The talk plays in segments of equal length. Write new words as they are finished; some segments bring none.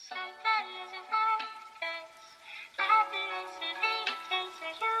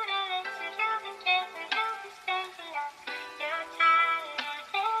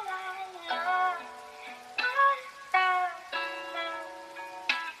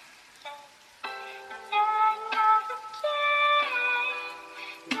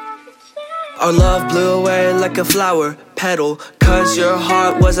Our love blew away like a flower petal, 'cause your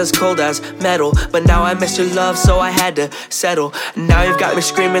heart was as cold as metal. But now I miss your love, so I had to settle. Now you've got me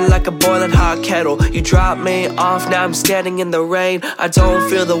screaming like a boiling hot kettle. You dropped me off, now I'm standing in the rain. I don't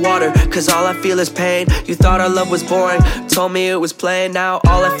feel the water, 'cause all I feel is pain. You thought our love was boring, told me it was plain. Now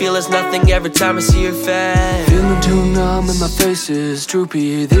all I feel is nothing every time I see your face. Feeling too numb and my face is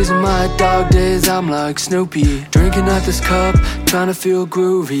droopy. These are my dog days, I'm like Snoopy. Drinking at this cup, trying to feel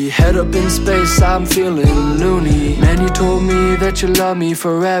groovy. Head up in space, I'm feeling loony. Man, you told me that you love me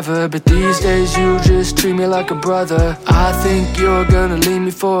forever, but these days you just treat me like a brother. I think you're gonna leave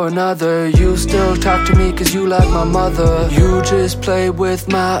me for another. You still talk to me 'cause you like my mother. You just play with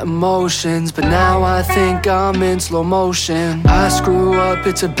my emotions, but now I think I'm in slow motion. I screw up,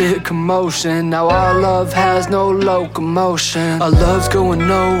 it's a big commotion. Now our love has no locomotion. Our love's going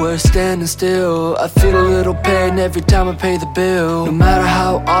nowhere, standing still. I feel a little pain every time I pay the bill. No matter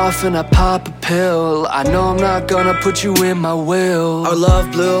how often I pop a pill, I know I'm not gonna put you in my will. Our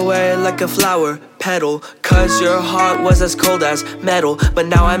love blew away like a flower petal, 'cause your heart was as cold as metal. But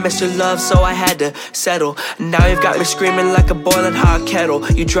now I miss your love, so I had to settle. Now you've got me screaming like a boiling hot kettle.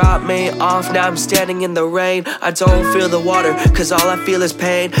 You dropped me off, now I'm standing in the rain. I don't feel the water, 'cause all I feel is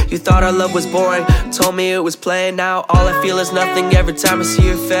pain. You thought our love was boring, told me it was plain. Now all I feel is nothing every time I see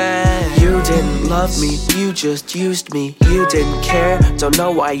your face. You didn't love me, you just used me. You didn't care, don't know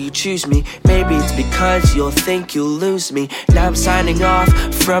why you choose me. Maybe it's because you'll think you'll lose me. Now I'm signing off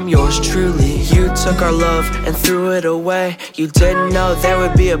from yours truly. You took our love and threw it away. You didn't know there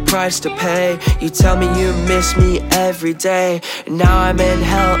would be a price to pay. You tell me you miss me every day. Now I'm in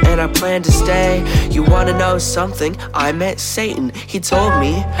hell and I plan to stay. You wanna know something? I met Satan. He told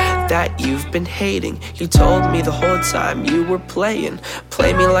me that you've been hating. You told me the whole time you were playing.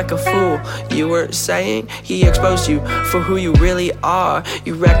 Play me like a fool, you were saying. He exposed you for who you really are.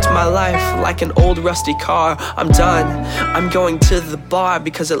 You wrecked my life like an old rusty car. I'm done, I'm going to the bar,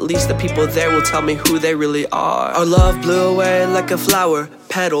 because at least the people there will tell me who they really are. Our love blew away like a flower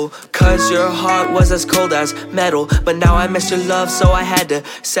petal, 'cause your heart was as cold as metal. But now I miss your love, so I had to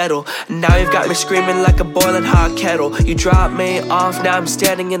settle. Now you've got me screaming like a boiling hot kettle. You dropped me off, now I'm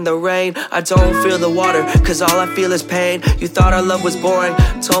standing in the rain. I don't feel the water, 'cause all I feel is pain. You thought our love was boring,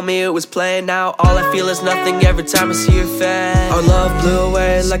 told me it was plain. Now all I feel is nothing every time I see your face. Our love blew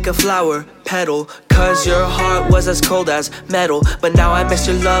away like a flower petal, 'cause your heart was as cold as metal. But now I miss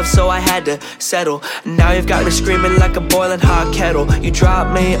your love, so I had to settle. Now you've got me screaming like a boiling hot kettle. You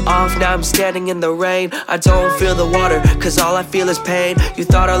dropped me off, now I'm standing in the rain. I don't feel the water, 'cause all I feel is pain. You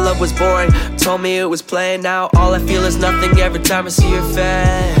thought our love was boring, told me it was plain. Now all I feel is nothing every time I see your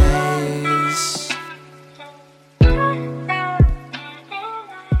face.